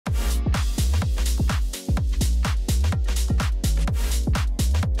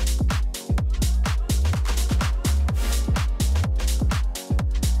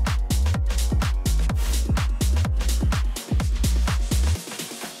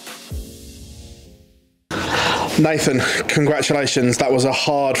Nathan, congratulations. That was a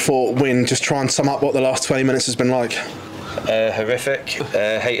hard-fought win. Just try and sum up what the last 20 minutes has been like. Horrific.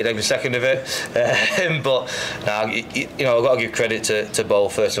 Hated every second of it. But I've got to give credit to Beau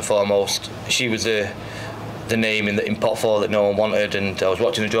first and foremost. She was the name in pot 4 that no one wanted, and I was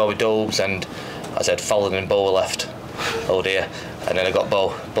watching the draw with Dobes, and I said Fallon and Beau were left. Oh dear. And then I got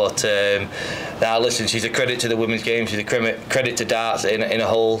Beau. But now listen, she's a credit to the women's game. She's a credit to darts in a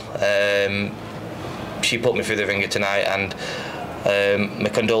whole. She put me through the ringer tonight, and my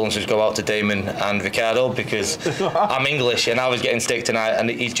condolences go out to Damon and Ricardo, because I'm English and I was getting stick tonight, and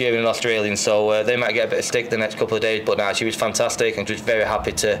he's German and Australian, so they might get a bit of stick the next couple of days. But now she was fantastic, and just very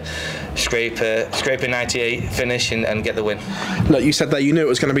happy to scrape a 98 finish and get the win. Look, you said that you knew it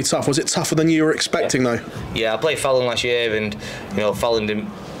was going to be tough. Was it tougher than you were expecting, though? Yeah, I played Fallon last year, and Fallon didn't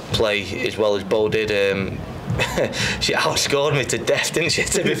play as well as Beau did. She outscored me to death, didn't she,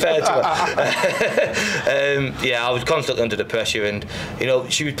 to be fair to her. Yeah, I was constantly under the pressure, and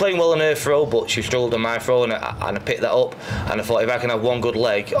she was playing well on her throw, but she struggled on my throw, and I picked that up, and I thought, if I can have one good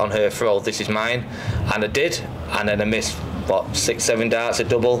leg on her throw, this is mine. And I did, and then I missed 6-7 darts a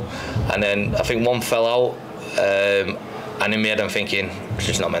double, and then I think one fell out, and in my head I'm thinking, it's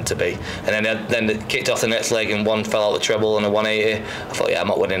just not meant to be. And then it kicked off the next leg, and one fell out the treble and a 180. I thought, yeah, I'm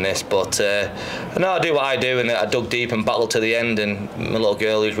not winning this. But no, I do what I do, and I dug deep and battled to the end. And my little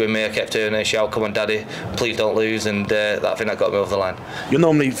girl who's with me, I kept hearing her shout, "Come on, Daddy, please don't lose." And I think that got me over the line. You're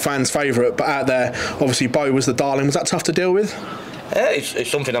normally fans' favourite, but out there, obviously Beau was the darling. Was that tough to deal with? It's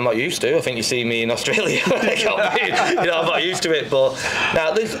something I'm not used to. I think you see me in Australia. I'm not used to it. But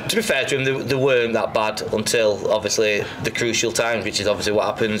now, to be fair to them, they weren't that bad until obviously the crucial times, which is obviously what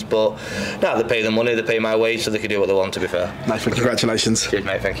happens. But now they pay the money, they pay my wage, so they can do what they want. To be fair. Nathan, congratulations. Cheers,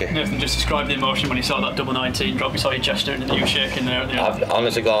 mate. Thank you. Nathan, just describe the emotion when you saw that double 19 drop. We saw you gesturing and you were shaking there.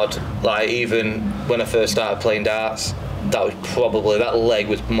 Honest to God, even when I first started playing darts, that was probably, that leg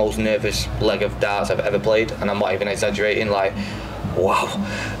was the most nervous leg of darts I've ever played, and I'm not even exaggerating. Wow.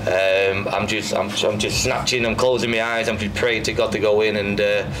 I'm just snatching, I'm closing my eyes, I'm just praying to God to go in, and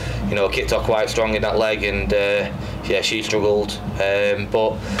kicked off quite strong in that leg, and yeah, she struggled,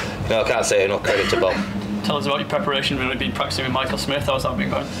 but I can't say enough credit to Beau. Tell us about your preparation. Really been practicing with Michael Smith. How's that been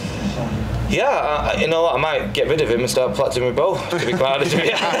going? Yeah, I might get rid of him and start practicing with Beau, to be quite honest with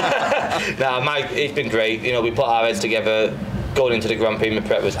you. It's been great. We put our heads together. Going into the Grand Prix, my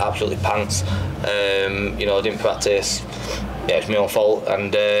prep was absolutely pants. I didn't practice. Yeah, it's my own fault,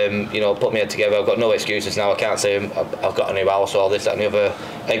 and put my head together. I've got no excuses now. I can't say I've got a new house or this, that and the other.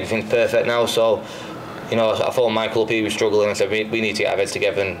 Everything's perfect now, so I phoned Michael up. He was struggling. I said we need to get our heads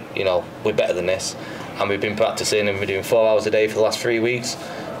together, and we're better than this. And we've been practicing, and we're doing 4 hours a day for the last 3 weeks.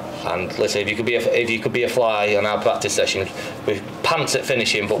 And listen, if you could be a fly on our practice sessions, with pants at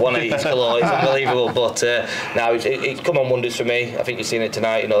finishing, but 180 below, it's unbelievable. But now it's come on wonders for me. I think you've seen it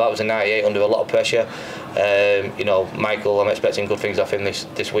tonight. That was a 98 under a lot of pressure. Michael, I'm expecting good things off him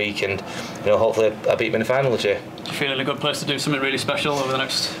this week, and hopefully I beat him in the final this year. Do you feel in a good place to do something really special over the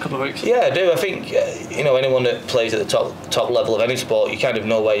next couple of weeks? Yeah, I do. I think anyone that plays at the top level of any sport, you kind of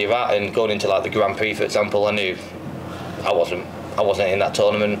know where you're at. And going into the Grand Prix, for example, I knew I wasn't in that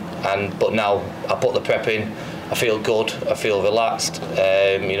tournament, but now I put the prep in. I feel good. I feel relaxed.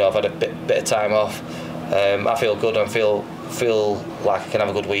 I've had a bit of time off. I feel good. And feel like I can have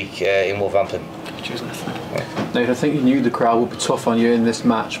a good week in Wolverhampton. Cheers, Nathan. Yeah. Nathan, I think you knew the crowd would be tough on you in this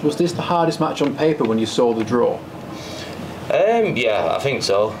match. Was this the hardest match on paper when you saw the draw? Yeah, I think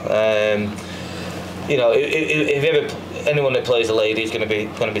so. If anyone that plays a lady is going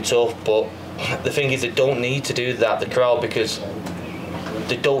to be tough, but the thing is, they don't need to do that, the crowd, because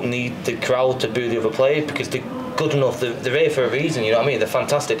they don't need the crowd to boo the other players, because they're good enough. They're here for a reason. You know what I mean? They're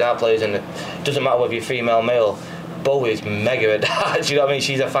fantastic dart players, and it doesn't matter whether you're female, male. Beau is mega at darts. You know what I mean?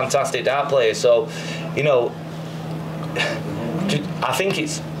 She's a fantastic dart player. So, I think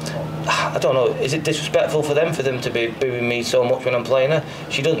it's, I don't know, is it disrespectful for them to be booing me so much when I'm playing her?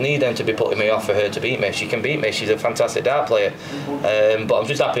 She doesn't need them to be putting me off for her to beat me. She can beat me. She's a fantastic dart player. But I'm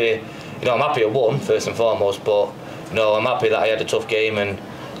just happy. I'm happy I won first and foremost. But I'm happy that I had a tough game, and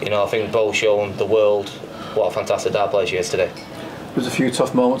I think Beau's shown the world what a fantastic dart player she is today. There was a few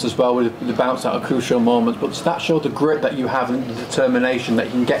tough moments as well with the bounce out of crucial moments, but that showed the grit that you have and the determination that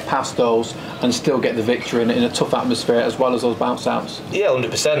you can get past those and still get the victory in a tough atmosphere, as well as those bounce outs. Yeah,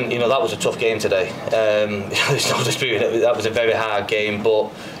 100%. That was a tough game today. There's no disputing that was a very hard game,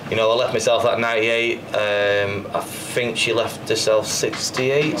 but I left myself at 98. I think she left herself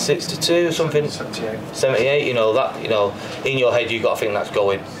 68, 62 or something. 78. In your head you've got to think that's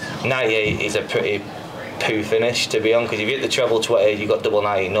going. 98 is a pretty poo finish, to be honest, because if you hit the treble 20, you got double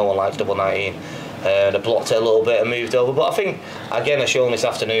 19. No one likes double 19. They blocked it a little bit and moved over. But I think, again, I've shown this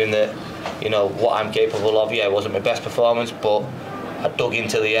afternoon that, you know, what I'm capable of. Yeah, it wasn't my best performance, but I dug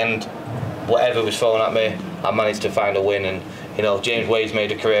into the end. Whatever was thrown at me, I managed to find a win. And, you know, James Wade's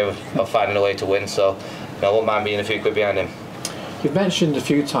made a career of finding a way to win, so, you know, I won't mind being a few quid behind him. You've mentioned a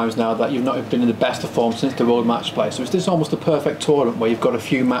few times now that you've not been in the best of form since the World Match Play, so is this almost a perfect tournament where you've got a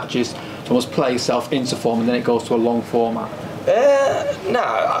few matches to almost play yourself into form and then it goes to a long format? No.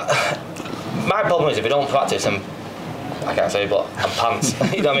 My problem is if I don't practice, I can't say, but I'm pants.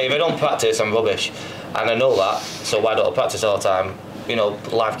 You know what I mean? If I don't practice, I'm rubbish, and I know that. So why don't I practice all the time? You know,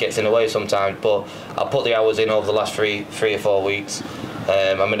 life gets in the way sometimes. But I put the hours in over the last three or 4 weeks.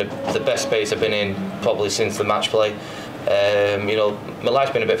 I'm in the best space I've been in probably since the match play. You know, my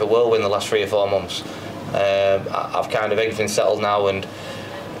life's been a bit of a whirlwind the last 3 or 4 months. I've kind of everything settled now, and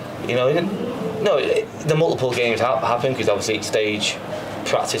you know, the multiple games happen because obviously each stage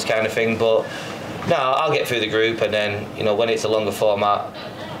practice kind of thing. But no, I'll get through the group, and then, you know, when it's a longer format,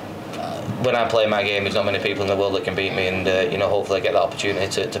 when I play my game, there's not many people in the world that can beat me, and you know, hopefully I get that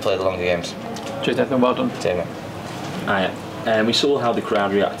opportunity to play the longer games. Cheers, Nathan. Well done. Take care. We saw how the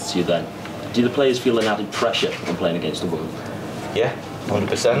crowd reacted to you then. Do the players feel an added pressure when playing against the world? Yeah,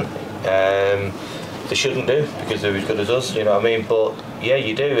 100%. They shouldn't do, because they're as good as us, you know what I mean? But yeah,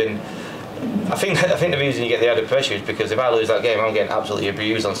 you do, and I think the reason you get the added pressure is because if I lose that game, I'm getting absolutely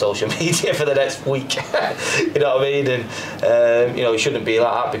abused on social media for the next week. You know what I mean? And you know, it shouldn't be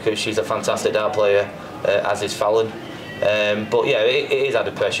like that because she's a fantastic dart player, as is Fallon. But yeah, it is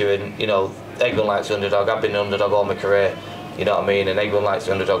added pressure, and you know, everyone likes the underdog. I've been an underdog all my career. You know what I mean? And everyone likes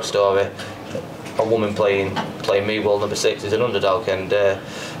the underdog story. A woman playing me, world number 6, is an underdog, and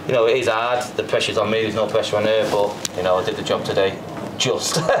you know, it is hard. The pressure's on me. There's no pressure on her, but you know, I did the job today,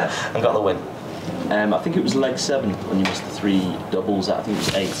 just and got the win. I think it was leg 7 when you missed the 3 doubles. I think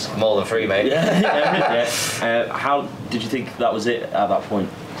it was 8. More than 3, mate. Yeah. How did you think that was it at that point?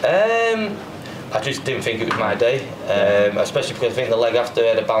 I just didn't think it was my day, especially because I think the leg after I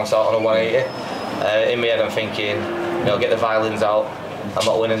had a bounce out on a 180. In my head, I'm thinking, you know, get the violins out. I'm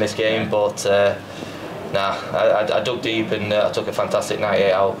not winning this game, but nah, I dug deep, and I took a fantastic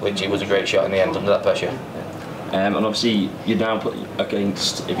 98 out, which it was a great shot in the end under that pressure. And obviously, you're now put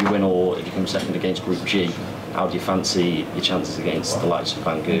against, if you win or if you come second against Group G, how do you fancy your chances against the likes of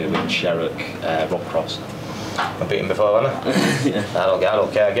Van Gerwen, Sherrock, Rob Cross? I've beaten before, haven't I? Yeah. I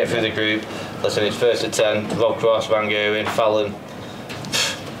don't care. I get through the group. Listen, it's first at 10. Rob Cross, Van Gerwen, Fallon.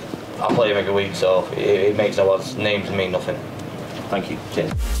 I play him every week, so it makes no odds. Names mean nothing. Thank you.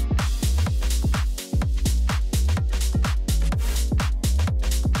 Cheers.